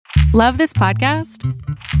Love this podcast?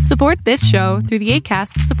 Support this show through the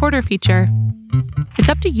Acast supporter feature. It's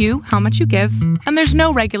up to you how much you give, and there's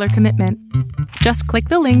no regular commitment. Just click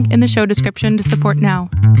the link in the show description to support now.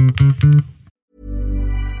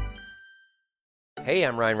 Hey,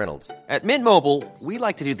 I'm Ryan Reynolds. At Mint Mobile, we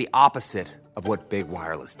like to do the opposite of what Big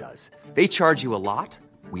Wireless does. They charge you a lot,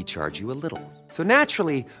 we charge you a little. So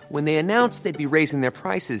naturally, when they announced they'd be raising their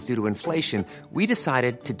prices due to inflation, we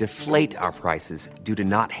decided to deflate our prices due to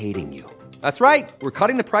not hating you. That's right. We're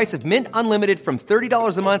cutting the price of Mint Unlimited from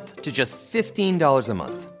 $30 a month to just $15 a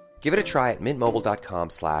month. Give it a try at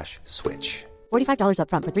mintmobile.com/switch. $45 up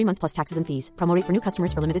front for 3 months plus taxes and fees. Promo rate for new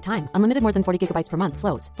customers for limited time. Unlimited more than 40 gigabytes per month.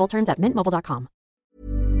 Slows full terms at mintmobile.com.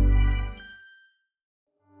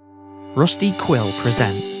 Rusty Quill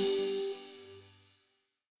presents.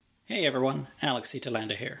 Hey everyone, Alex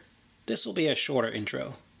Italanda here. This will be a shorter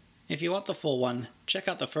intro. If you want the full one, check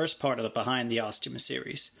out the first part of the Behind the Ostium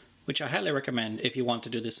series, which I highly recommend if you want to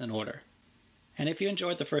do this in order. And if you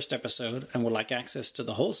enjoyed the first episode and would like access to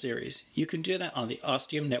the whole series, you can do that on the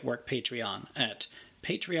Ostium Network Patreon at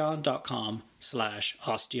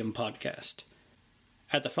patreon.com/ostiumpodcast.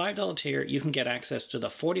 At the $5 tier, you can get access to the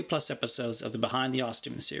 40-plus episodes of the Behind the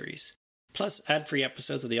Ostium series, plus ad-free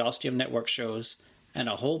episodes of the Ostium Network shows, and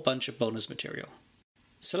a whole bunch of bonus material.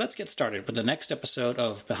 So let's get started with the next episode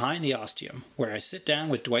of Behind the Ostium, where I sit down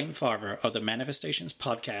with Dwayne Farver of the Manifestations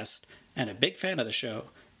podcast and a big fan of the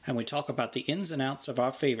show, and we talk about the ins and outs of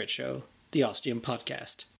our favorite show, the Ostium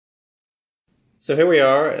podcast. So here we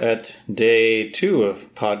are at day 2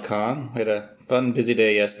 of Podcon. We had a fun, busy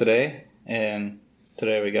day yesterday, and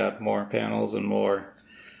today we got more panels and more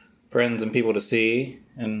friends and people to see,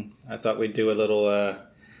 and I thought we'd do a little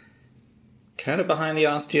kind of behind the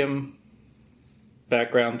Ostium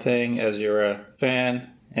background thing as you're a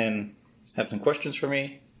fan, and have some questions for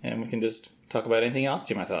me, and we can just talk about anything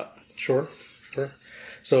Ostium, I thought. Sure.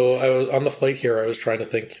 So I was on the flight here. I was trying to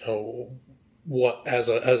think, what as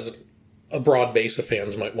a broad base of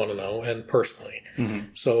fans might want to know, and personally. Mm-hmm.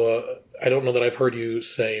 So I don't know that I've heard you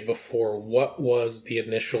say before. What was the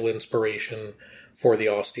initial inspiration for the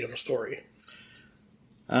Ostium story?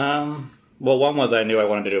 Well, one was I knew I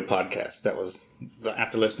wanted to do a podcast. That was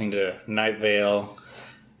after listening to Night Vale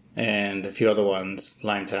and a few other ones,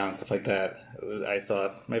 Limetown, stuff like that. I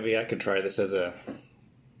thought maybe I could try this as a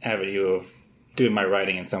avenue of doing my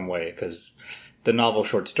writing in some way, because the novel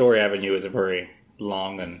short story avenue is a very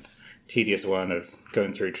long and tedious one of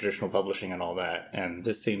going through traditional publishing and all that. And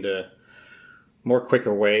this seemed a more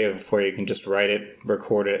quicker way of where you can just write it,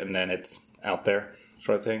 record it, and then it's out there,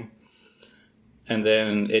 sort of thing. And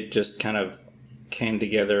then it just kind of came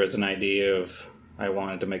together as an idea of I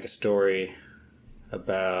wanted to make a story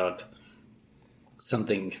about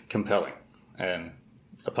something compelling. And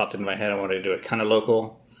it popped into my head, I wanted to do it kind of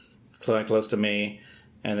local, close to me.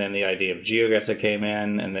 And then the idea of GeoGuessr came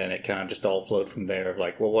in, and then it kind of just all flowed from there of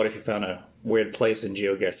like, well, what if you found a weird place in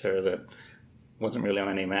GeoGuessr that wasn't really on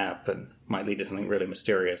any map and might lead to something really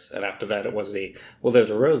mysterious? And after that, it was there's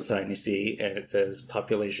a road sign you see, and it says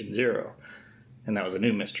population 0. And that was a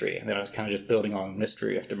new mystery. And then I was kind of just building on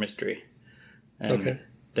mystery after mystery. And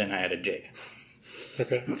then I added Jake.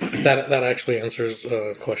 Okay. That actually answers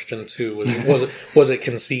question 2. Was it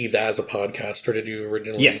conceived as a podcast, or did you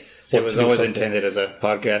originally... Yes, it was always intended as a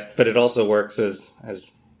podcast, but it also works as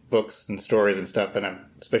books and stories and stuff, and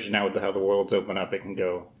especially now with how the world's open up, it can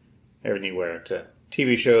go anywhere to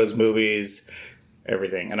TV shows, movies,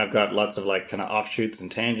 everything. And I've got lots of like kind of offshoots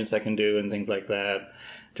and tangents I can do and things like that.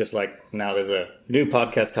 Just like now there's a new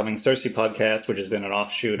podcast coming, Cersei Podcast, which has been an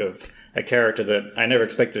offshoot of a character that I never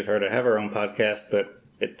expected her to have her own podcast, but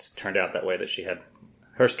it's turned out that way, that she had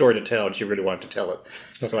her story to tell and she really wanted to tell it.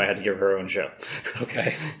 Okay. So I had to give her own show.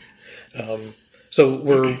 Okay. So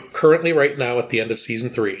we're currently right now at the end of season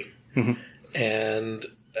 3. Mm-hmm. And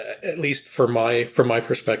at least from my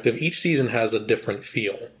perspective, each season has a different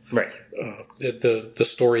feel. Right. The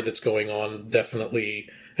story that's going on definitely...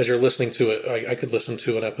 As you're listening to it, I could listen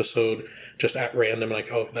to an episode just at random,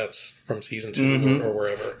 like, oh, that's from season 2 mm-hmm. or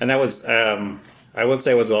wherever. And that was, I wouldn't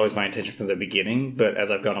say it was always my intention from the beginning, but as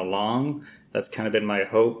I've gone along, that's kind of been my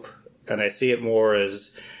hope. And I see it more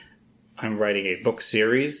as I'm writing a book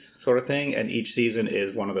series sort of thing, and each season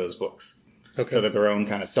is one of those books. Okay. So that they're own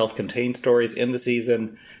kind of self-contained stories in the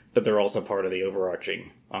season, but they're also part of the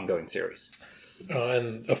overarching ongoing series.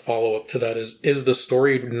 And a follow-up to that is the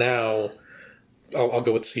story now... I'll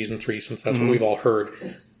go with season 3 since that's mm-hmm. what we've all heard,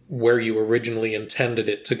 where you originally intended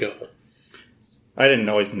it to go. I didn't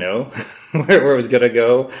always know where it was going to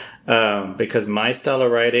go, because my style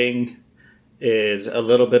of writing is a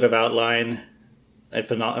little bit of outline.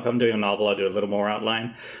 If I'm doing a novel, I'll do a little more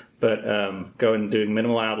outline. but going and doing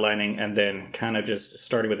minimal outlining and then kind of just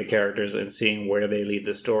starting with the characters and seeing where they lead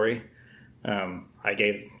the story. I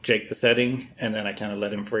gave Jake the setting, and then I kind of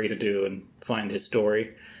let him free to do and find his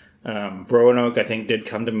story. Roanoke, I think, did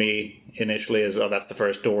come to me initially as, oh, that's the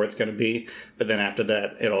first door it's going to be. But then after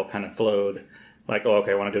that, it all kind of flowed. Like, oh,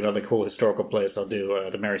 okay, I want to do another cool historical place. I'll do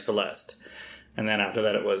the Mary Celeste. And then after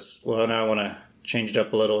that, it was, well, now I want to change it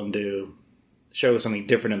up a little and show something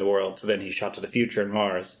different in the world. So then he shot to the future in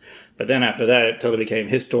Mars. But then after that, it totally became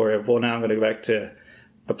his story of, well, now I'm going to go back to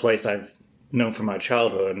a place I've known from my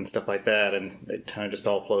childhood and stuff like that. And it kind of just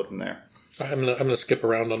all flowed from there. I'm gonna skip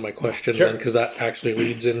around on my questions Sure. then, because that actually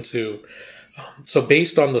leads into so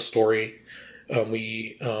based on the story,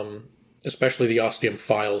 we especially the Ostium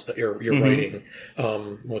files that you're writing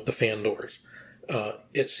with the fan doors.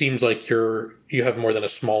 It seems like you have more than a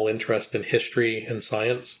small interest in history and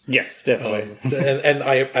science. Yes, definitely. And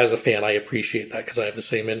I, as a fan, I appreciate that because I have the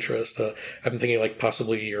same interest. I'm thinking like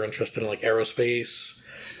possibly you're interested in like aerospace,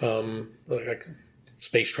 like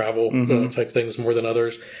space travel type things more than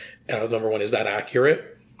others. Number one, is that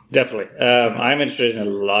accurate? Definitely. I'm interested in a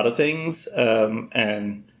lot of things,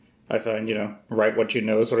 and I find, write what you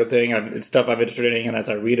know sort of thing. It's stuff I'm interested in, and as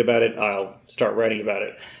I read about it, I'll start writing about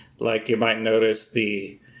it. Like you might notice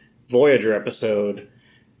the Voyager episode,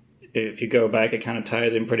 if you go back, it kind of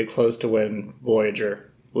ties in pretty close to when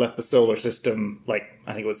Voyager left the solar system, like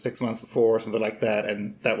I think it was 6 months before or something like that,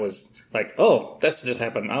 and that was like, oh, that's just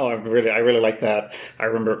happened. Oh, I really like that. I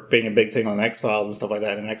remember being a big thing on X-Files and stuff like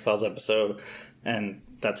that in an X-Files episode, and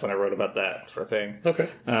that's when I wrote about that sort of thing. Okay.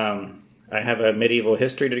 I have a medieval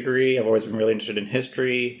history degree. I've always been really interested in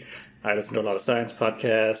history. I listen to a lot of science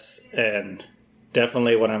podcasts, and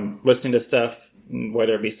definitely when I'm listening to stuff,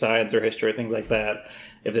 whether it be science or history or things like that,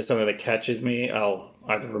 if there's something that catches me, I'll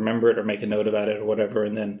either remember it or make a note about it or whatever,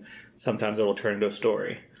 and then sometimes it will turn into a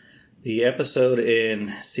story. The episode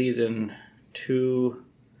in season 2, I'm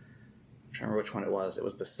trying to remember which one it was. It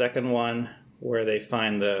was the second one where they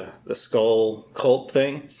find the skull cult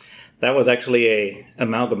thing. That was actually a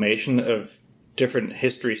amalgamation of different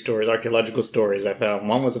history stories, archaeological stories I found.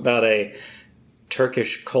 One was about a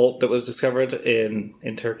Turkish cult that was discovered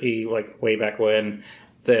in Turkey, like way back when.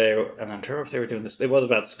 And I'm sure if they were doing this, it was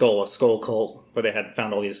about a skull cult, where they had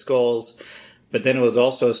found all these skulls. But then it was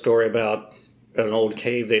also a story about an old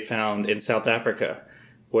cave they found in South Africa,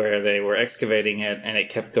 where they were excavating it, and it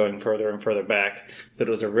kept going further and further back. But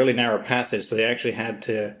it was a really narrow passage, so they actually had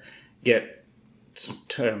to get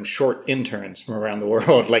short interns from around the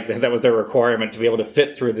world. Like that was their requirement, to be able to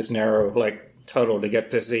fit through this narrow tunnel to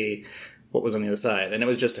get to see what was on the other side. And it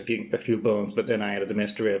was just a few bones, but then I added the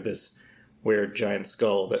mystery of this weird giant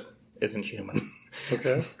skull that isn't human.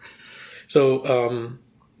 Okay. So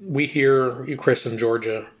we hear you, Chris, in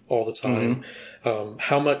Georgia all the time.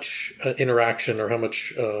 How much interaction or how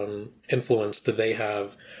much influence do they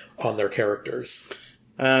have on their characters?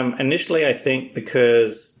 Initially, I think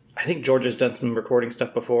because Georgia's done some recording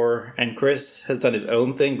stuff before, and Chris has done his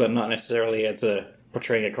own thing, but not necessarily as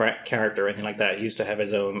portraying a character or anything like that. He used to have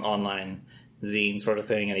his own online zine sort of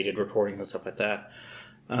thing, and he did recordings and stuff like that.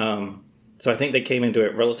 So I think they came into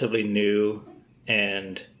it relatively new,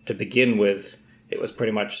 and to begin with, it was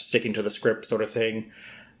pretty much sticking to the script sort of thing.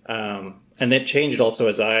 And that changed also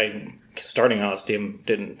as starting Ostium,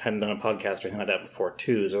 hadn't done a podcast or anything like that before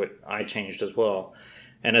too, so I changed as well.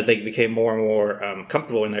 And as they became more and more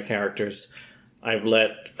comfortable in their characters, I've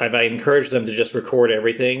encouraged them to just record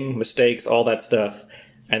everything, mistakes, all that stuff,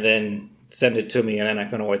 and then send it to me, and then I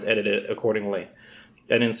can always edit it accordingly.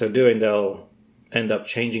 And in so doing, they'll end up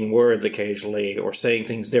changing words occasionally or saying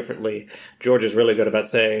things differently. George is really good about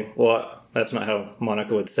saying, well, that's not how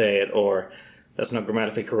Monica would say it, or that's not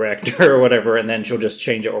grammatically correct, or whatever, and then she'll just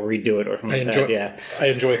change it or redo it or something like that. Yeah. I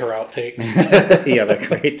enjoy her outtakes. Yeah, they're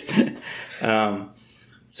great.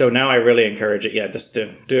 So now I really encourage it, just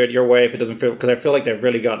to do it your way if it doesn't feel... Because I feel like they've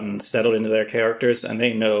really gotten settled into their characters, and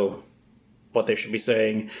they know what they should be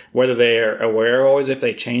saying. Whether they're aware always if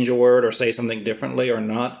they change a word or say something differently or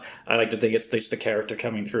not, I like to think it's just the character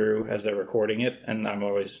coming through as they're recording it, and I'm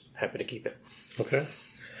always happy to keep it. Okay.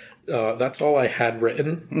 That's all I had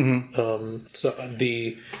written. So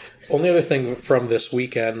the only other thing from this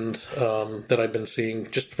weekend that I've been seeing,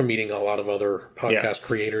 just from meeting a lot of other podcast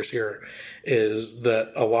creators here, is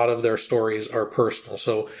that a lot of their stories are personal.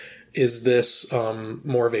 So is this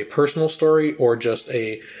more of a personal story or just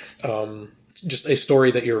a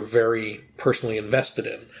story that you're very personally invested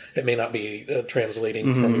in? It may not be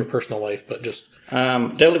translating from your personal life, but just...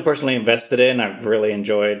 definitely personally invested in. I've really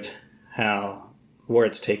enjoyed where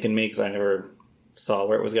it's taken me, because I never saw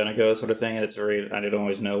where it was going to go, sort of thing. And I didn't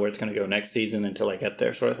always know where it's going to go next season until I get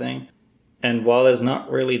there, sort of thing. And while there's not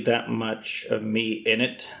really that much of me in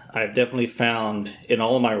it, I've definitely found in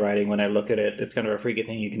all of my writing, when I look at it, it's kind of a freaky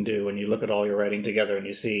thing you can do when you look at all your writing together and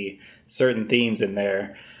you see certain themes in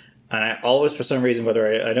there. And I always, for some reason,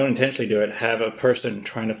 whether I don't intentionally do it, have a person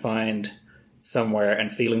trying to find somewhere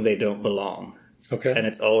and feeling they don't belong. Okay. And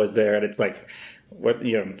it's always there. And it's like,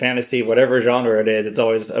 fantasy, whatever genre it is, it's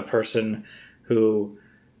always a person who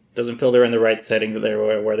doesn't feel they're in the right setting, that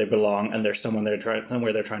they're where they belong, and there's somewhere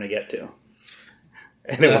they're trying to get to.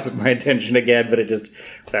 And it wasn't my intention again, but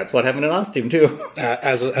that's what happened in Ostium too.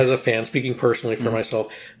 As a fan, speaking personally for myself,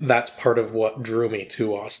 that's part of what drew me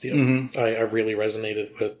to Ostium. I really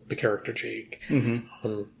resonated with the character Jake.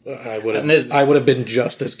 I would have been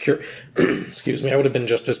just as excuse me, I would have been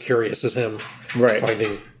just as curious as him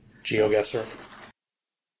finding GeoGuessr.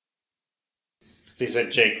 So you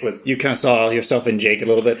said Jake you kind of saw yourself in Jake a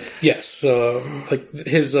little bit? Yes. Like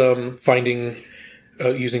his finding...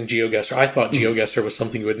 using GeoGuessr. I thought GeoGuessr was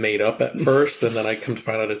something you had made up at first, and then I come to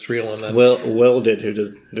find out it's real. And then Will did, who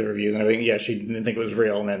does the reviews and everything. Yeah, she didn't think it was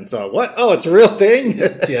real, and then saw, what? Oh, it's a real thing?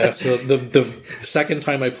 Yeah, so the second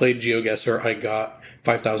time I played GeoGuessr, I got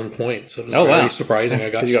 5,000 points. It was very surprising. I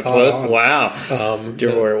got spot close? On. Wow. Do you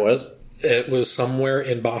remember where it was? It was somewhere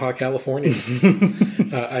in Baja, California.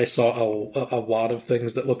 I saw a lot of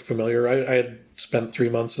things that looked familiar. I had spent 3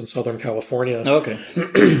 months in Southern California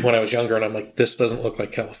when I was younger, and I'm like, this doesn't look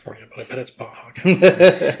like California, but I bet it's Baja,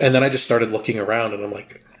 California. And then I just started looking around, and I'm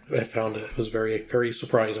like, I found it. It was very, very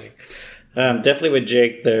surprising. Definitely with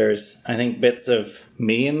Jake, there's, I think, bits of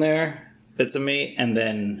me in there, bits of me, and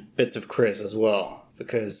then bits of Chris as well.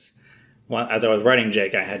 Because as I was writing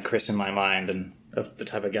Jake, I had Chris in my mind, and of the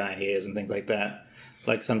type of guy he is and things like that.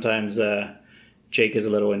 Like sometimes Jake is a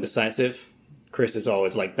little indecisive. Chris is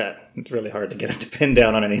always like that. It's really hard to get him to pin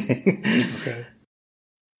down on anything. Okay.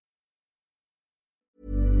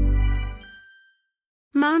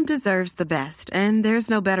 Mom deserves the best, and there's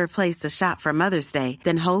no better place to shop for Mother's Day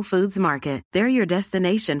than Whole Foods Market. They're your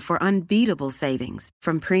destination for unbeatable savings,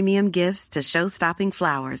 from premium gifts to show-stopping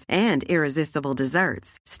flowers and irresistible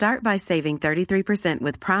desserts. Start by saving 33%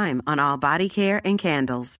 with Prime on all body care and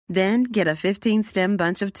candles. Then get a 15-stem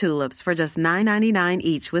bunch of tulips for just $9.99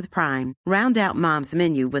 each with Prime. Round out Mom's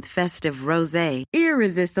menu with festive rosé,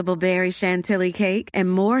 irresistible berry chantilly cake,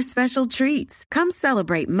 and more special treats. Come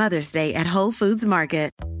celebrate Mother's Day at Whole Foods Market.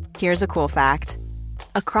 Here's a cool fact.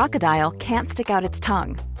 A crocodile can't stick out its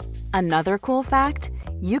tongue. Another cool fact,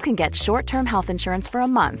 you can get short-term health insurance for a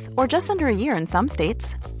month or just under a year in some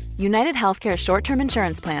states. United Healthcare short-term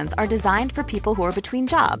insurance plans are designed for people who are between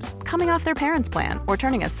jobs, coming off their parents' plan, or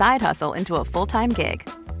turning a side hustle into a full-time gig.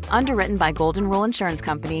 Underwritten by Golden Rule Insurance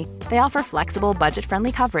Company, they offer flexible,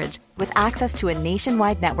 budget-friendly coverage with access to a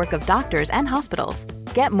nationwide network of doctors and hospitals.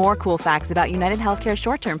 Get more cool facts about United Healthcare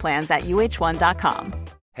short-term plans at uh1.com.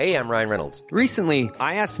 Hey, I'm Ryan Reynolds. Recently,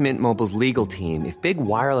 I asked Mint Mobile's legal team if big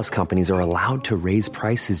wireless companies are allowed to raise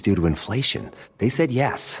prices due to inflation. They said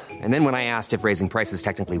yes. And then when I asked if raising prices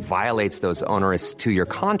technically violates those onerous two-year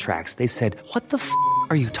contracts, they said, what the f***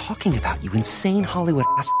 are you talking about, you insane Hollywood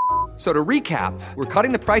ass f- So to recap, we're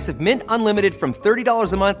cutting the price of Mint Unlimited from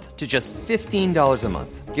 $30 a month to just $15 a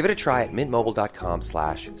month. Give it a try at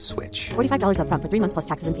mintmobile.com/switch. $45 up front for 3 months plus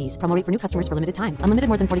taxes and fees. Promo rate for new customers for limited time. Unlimited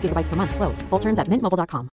more than 40 gigabytes per month. Slows full terms at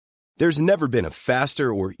mintmobile.com. There's never been a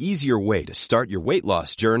faster or easier way to start your weight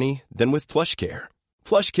loss journey than with PlushCare.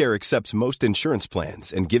 PlushCare accepts most insurance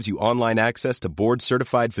plans and gives you online access to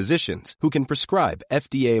board-certified physicians who can prescribe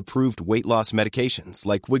FDA-approved weight loss medications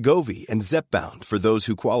like Wegovy and Zepbound for those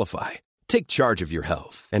who qualify. Take charge of your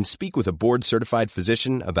health and speak with a board-certified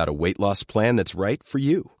physician about a weight loss plan that's right for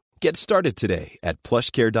you. Get started today at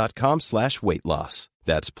plushcare.com/weight loss.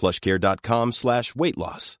 That's plushcare.com/weight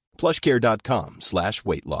loss.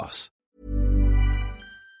 plushcare.com/weight loss.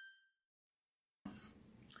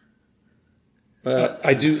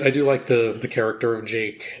 I do like the character of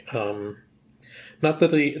Jake. Not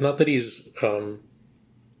that he's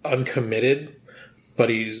uncommitted, but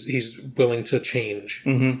he's willing to change,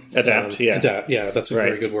 adapt. Adapt. Yeah, that's a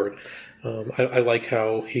very good word. I like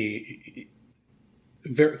how he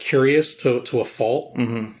very curious to a fault.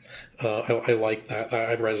 I like that.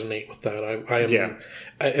 I resonate with that. I am.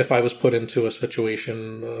 If I was put into a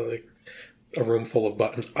situation like a room full of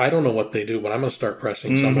buttons, I don't know what they do, but I'm going to start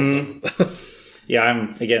pressing some of them. Yeah,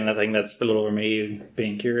 I think that's a little over me,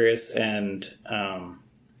 being curious and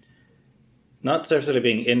not necessarily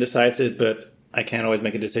being indecisive, but I can't always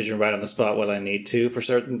make a decision right on the spot when I need to for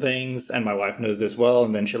certain things. And my wife knows this well,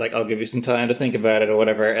 and then she's like, I'll give you some time to think about it or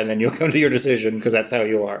whatever, and then you'll come to your decision because that's how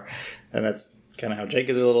you are. And that's kind of how Jake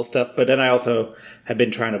is a little stuff. But then I also have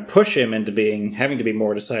been trying to push him into having to be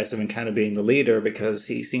more decisive and kind of being the leader, because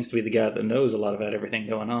he seems to be the guy that knows a lot about everything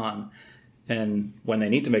going on. And when they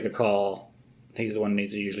need to make a call, he's the one who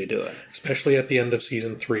needs to usually do it. Especially at the end of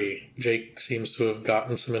season 3, Jake seems to have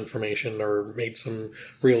gotten some information or made some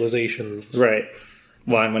realizations. Right.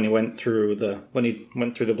 Well, and when he went through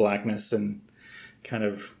the blackness and kind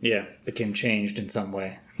of became changed in some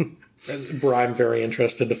way. I'm very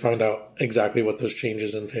interested to find out exactly what those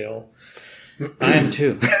changes entail. I am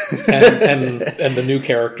too. and the new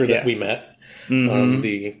character that we met.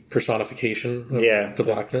 The personification of the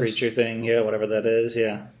blackness. Creature thing, whatever that is,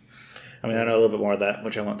 I mean, I know a little bit more of that,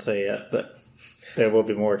 which I won't say yet, but there will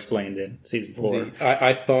be more explained in season 4.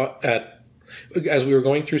 I thought as we were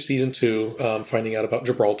going through season 2, finding out about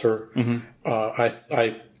Gibraltar,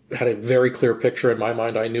 I had a very clear picture in my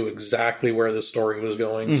mind. I knew exactly where the story was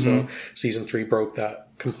going, so season 3 broke that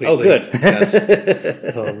completely. Oh, good. Yes.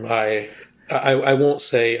 I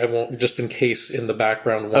won't just in case in the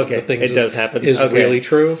background one of the things does happen. Is really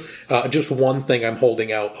true. Just one thing I'm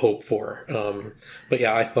holding out hope for. But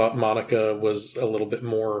I thought Monica was a little bit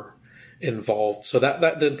more involved. So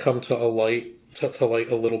that did come to light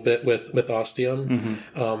a little bit with Ostium.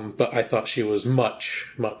 But I thought she was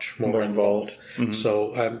much, much more involved.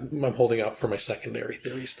 So I'm holding out for my secondary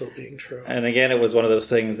theory still being true. And again, it was one of those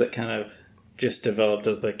things that kind of just developed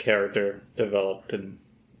as the character developed. And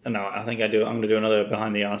no, I think I'm going to do another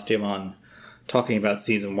Behind the Ostium on talking about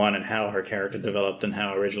season 1 and how her character developed and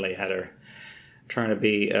how originally had her trying to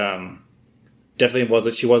be,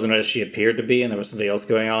 definitely she wasn't as she appeared to be, and there was something else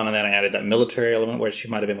going on, and then I added that military element where she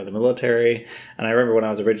might have been with the military. And I remember when I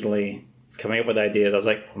was originally coming up with ideas, I was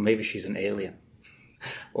like, well, maybe she's an alien.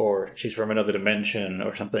 Or she's from another dimension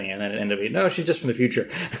or something, and then it ended up being, no, she's just from the future.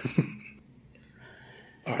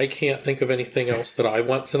 I can't think of anything else that I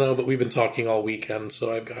want to know, but we've been talking all weekend,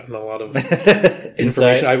 so I've gotten a lot of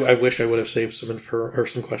information. I wish I would have saved some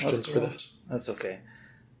questions for this. That's okay.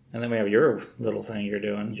 And then we have your little thing you're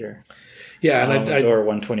doing. And Door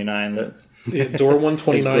 129. Door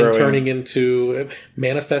 129 turning into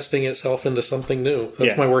manifesting itself into something new.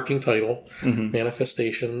 That's my working title.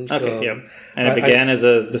 Manifestations. Okay, And it began as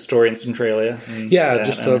the story in Centralia.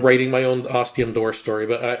 Writing my own Ostium Door story,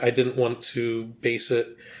 but I didn't want to base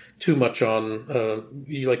it too much on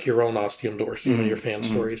your own Ostium Doors, your fan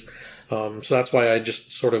stories. So that's why I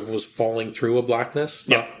just sort of was falling through a blackness,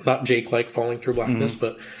 not Jake-like falling through blackness,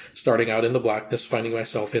 but starting out in the blackness, finding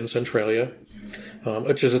myself in Centralia,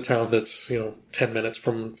 which is a town that's 15 minutes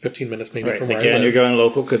from where I live. You're going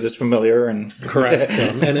local because it's familiar and correct,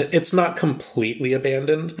 and it's not completely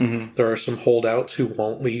abandoned. There are some holdouts who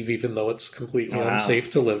won't leave, even though it's completely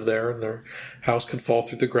unsafe to live there, and their house could fall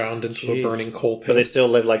through the ground into a burning coal pit. But they still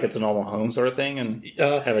live like it's a normal home sort of thing, and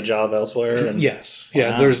have a job elsewhere. And, yes,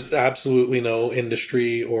 there's absolutely no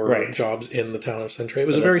industry or jobs in the town of Centralia. It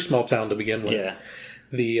was a very small town to begin with.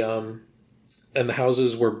 And the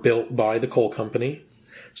houses were built by the coal company,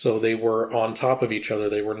 so they were on top of each other.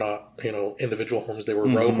 They were not, individual homes. They were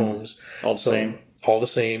row homes. All the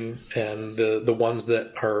same. And the ones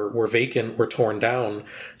that were vacant were torn down,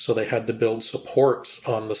 so they had to build supports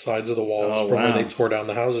on the sides of the walls where they tore down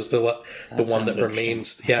the houses to let the one that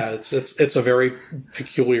remains. Yeah, it's a very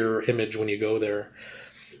peculiar image when you go there.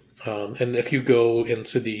 And if you go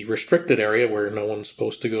into the restricted area where no one's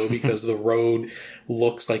supposed to go because the road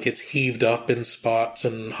looks like it's heaved up in spots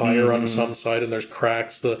and higher on some side and there's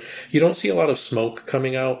cracks, you don't see a lot of smoke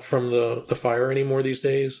coming out from the fire anymore these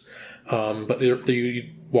days. But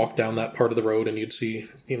you walk down that part of the road and you'd see,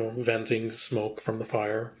 venting smoke from the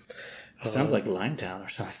fire. Sounds like Limetown or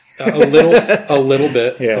something. a little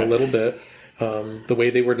bit. The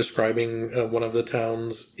way they were describing one of the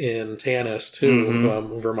towns in Tanis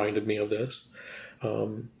too reminded me of this.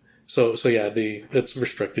 It's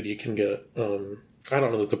restricted. You can get. I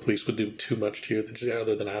don't know that the police would do too much to you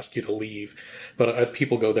other than ask you to leave. But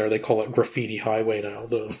people go there. They call it Graffiti Highway now.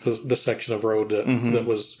 The section of road that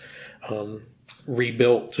was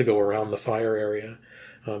rebuilt to go around the fire area.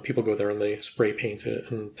 People go there and they spray paint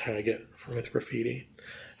it and tag it with graffiti.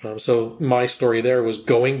 So my story there was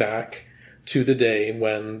going back to the day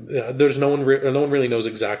when there's no one really knows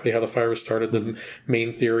exactly how the fire was started. The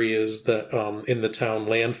main theory is that in the town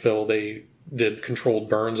landfill they did controlled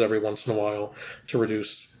burns every once in a while to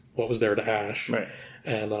reduce what was there to ash. Right.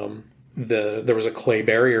 And there was a clay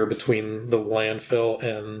barrier between the landfill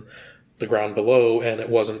and the ground below, and it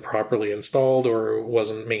wasn't properly installed or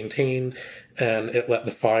wasn't maintained, and it let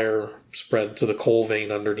the fire spread to the coal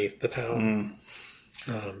vein underneath the town.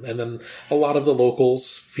 And then a lot of the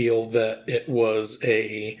locals feel that it was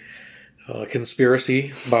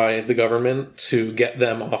conspiracy by the government to get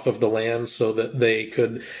them off of the land so that they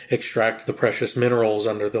could extract the precious minerals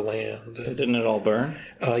under the land. Didn't it all burn?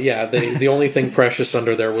 Yeah, the only thing precious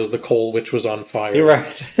under there was the coal, which was on fire. You're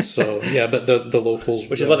right. So, yeah, but the locals...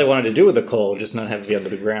 Which is what they wanted to do with the coal, just not have it be under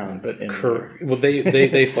the ground. But well,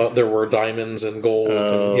 they thought there were diamonds and gold,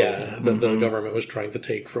 and the government was trying to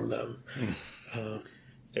take from them.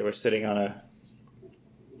 They were sitting on a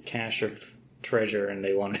cache of treasure, and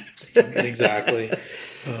they wanted exactly.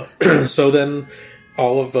 So then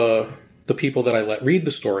all of the people that I let read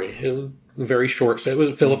the story, it was very short, so it was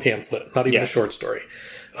a fill a pamphlet, not even a short story,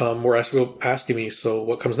 were asking me, so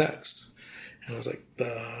what comes next? And I was like,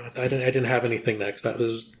 I didn't have anything next. That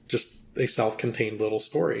was just a self-contained little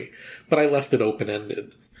story, but I left it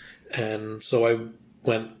open-ended. And so I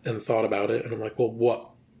went and thought about it, and I'm like, well, what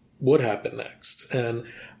would happen next? And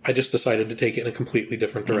I just decided to take it in a completely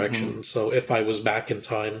different direction. So if I was back in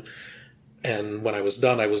time, and when I was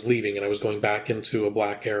done, I was leaving and I was going back into a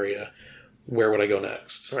black area, where would I go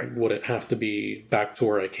next? Right. Would it have to be back to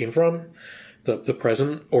where I came from, the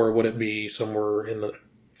present, or would it be somewhere in the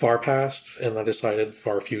far past? And I decided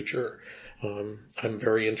far future. I'm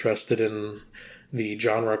very interested in the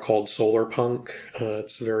genre called solar punk.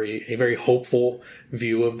 It's a very hopeful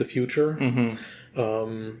view of the future.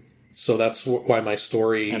 So that's why my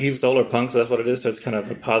story... solar punk, so that's what it is? So it's kind of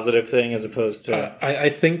a positive thing as opposed to... I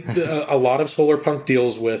think a lot of solar punk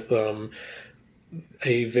deals with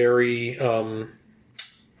a very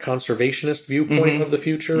conservationist viewpoint of the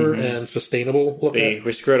future and sustainable look at...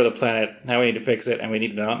 We screwed up the planet, now we need to fix it, and we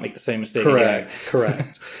need to not make the same mistake again.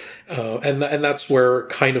 Correct. And that's where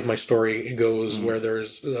kind of my story goes, where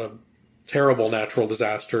there's... terrible natural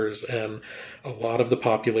disasters and a lot of the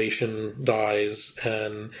population dies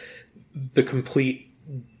and the complete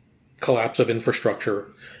collapse of infrastructure,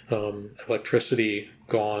 electricity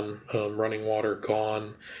gone, running water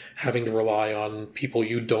gone, having to rely on people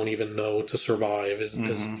you don't even know to survive as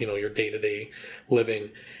your day-to-day living.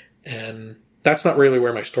 And that's not really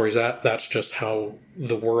where my story's at. That's just how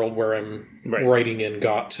the world where I'm writing in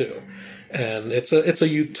got to. And it's a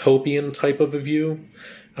utopian type of a view.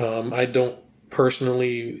 I don't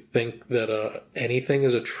personally think that anything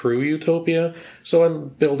is a true utopia, so I'm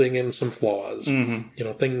building in some flaws.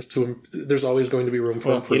 Things there's always going to be room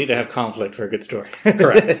for improvement. You need to have conflict for a good story.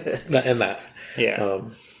 Correct. And that. Yeah.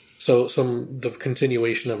 So the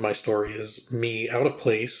continuation of my story is me out of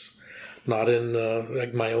place, not in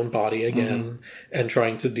my own body again, and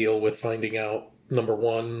trying to deal with finding out, number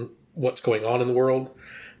one, what's going on in the world.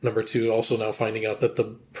 Number two, also now finding out that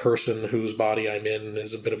the person whose body I'm in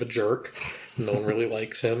is a bit of a jerk. No one really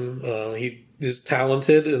likes him. He is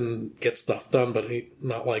talented and gets stuff done, but he's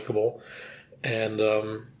not likable. And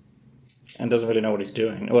doesn't really know what he's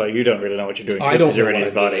doing. Well, you don't really know what you're doing. I don't know you're in what his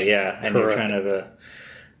I'm body, doing. yeah. And Correct. you're kind of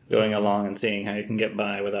going along and seeing how you can get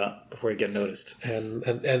by before you get noticed. And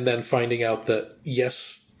then finding out that,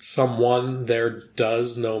 yes, someone there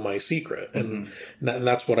does know my secret. And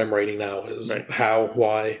that's what I'm writing now is how,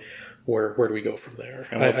 why, where do we go from there?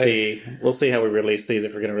 And we'll see how we release these,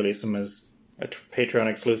 if we're going to release them as a Patreon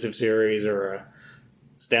exclusive series or a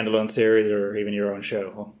standalone series or even your own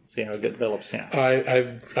show. We'll see how it develops. Yeah.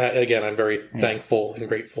 I'm very thankful and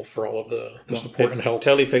grateful for all of the support and help.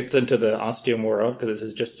 Totally fits into the Ostium world because this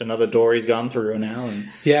is just another door he's gone through now. And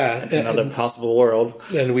it's another possible world.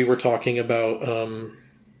 And we were talking about...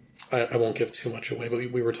 I won't give too much away, but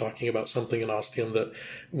we were talking about something in Ostium that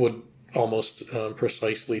would almost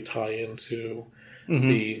precisely tie into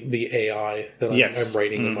the AI that I'm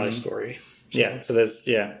writing in my story. So there's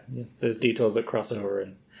details that cross over,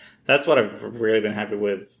 and that's what I've really been happy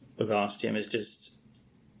with Ostium is just,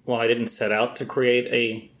 I didn't set out to create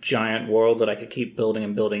a giant world that I could keep building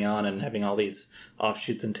and building on and having all these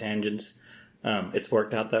offshoots and tangents. It's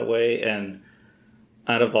worked out that way, and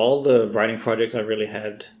out of all the writing projects I've really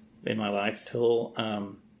had in my life till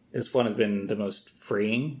this one has been the most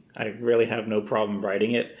freeing. I really have no problem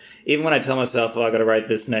writing it. Even when I tell myself, I got to write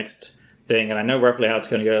this next thing, and I know roughly how it's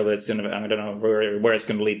going to go, but I don't know where it's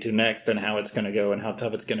going to lead to next and how it's going to go and how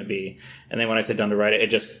tough it's going to be. And then when I sit down to write it,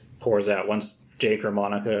 it just pours out. Once Jake or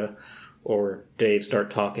Monica or Dave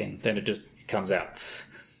start talking, then it just comes out.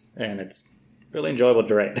 And it's really enjoyable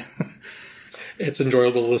to write. It's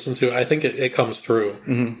enjoyable to listen to. I think it comes through.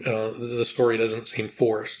 The story doesn't seem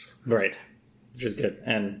forced. Right. Which is good.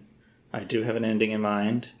 And I do have an ending in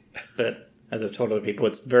mind, but as I've told other people,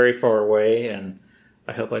 it's very far away, and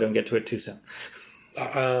I hope I don't get to it too soon.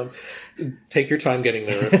 Take your time getting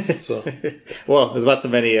there. So. Well, there's lots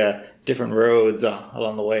of many different roads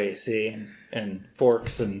along the way, see, and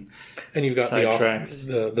forks and you've got side tracks.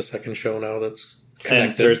 the second show now that's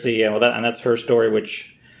And Cersei, yeah, well, and that's her story,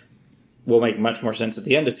 which will make much more sense at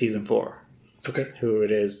the end of season 4. Okay. Who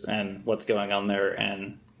it is and what's going on there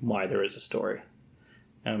and why there is a story.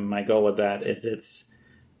 And my goal with that is it's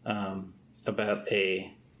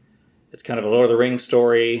it's kind of a Lord of the Rings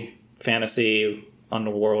story, fantasy on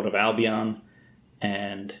the world of Albion,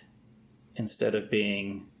 and instead of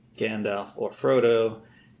being Gandalf or Frodo,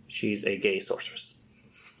 she's a gay sorceress.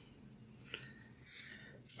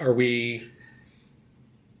 Are we...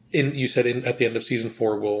 You said at the end of season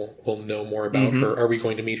 4 we'll know more about her. Are we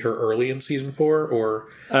going to meet her early in season 4 or?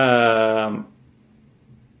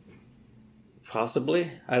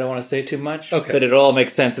 Possibly. I don't want to say too much. Okay. But it all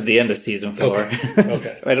makes sense at the end of season 4.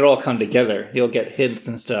 Okay. It'll all come together. You'll get hints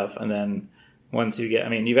and stuff, and then once you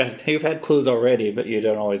get, you've had clues already, but you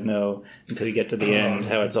don't always know until you get to the end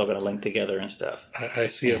how it's all going to link together and stuff. I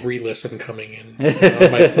see a re-listen coming in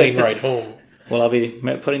on my plane ride home. Well, I'll be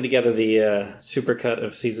putting together the supercut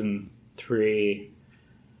of season 3.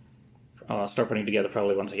 I'll start putting together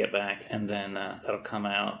probably once I get back, and then that'll come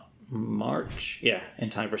out March. Yeah, in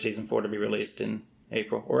time for season 4 to be released in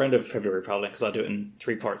April or end of February probably, because I'll do it in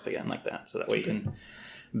 3 parts again like that, so that way you can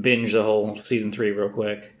binge the whole season 3 real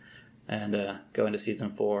quick and go into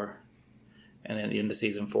season 4, and then into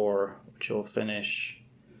season 4, which will finish,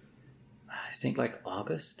 I think, like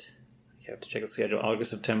August. You have to check the schedule.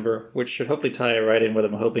 August, September, which should hopefully tie right in with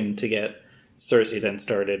I'm hoping to get Cersei then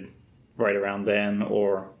started right around then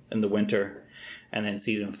or in the winter. And then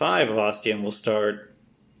season 5 of Ostium will start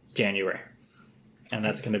January. And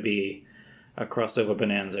that's going to be a crossover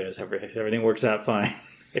bonanza if everything works out fine.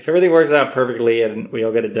 If everything works out perfectly and we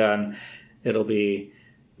all get it done, it'll be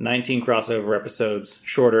 19 crossover episodes,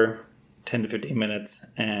 shorter, 10 to 15 minutes,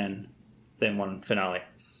 and then one finale.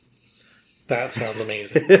 That sounds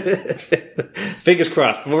amazing. Fingers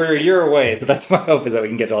crossed. We're a year away, so that's my hope, is that we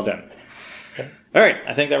can get it all done. Okay. All right,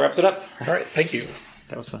 I think that wraps it up. All right, thank you.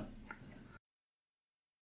 That was fun.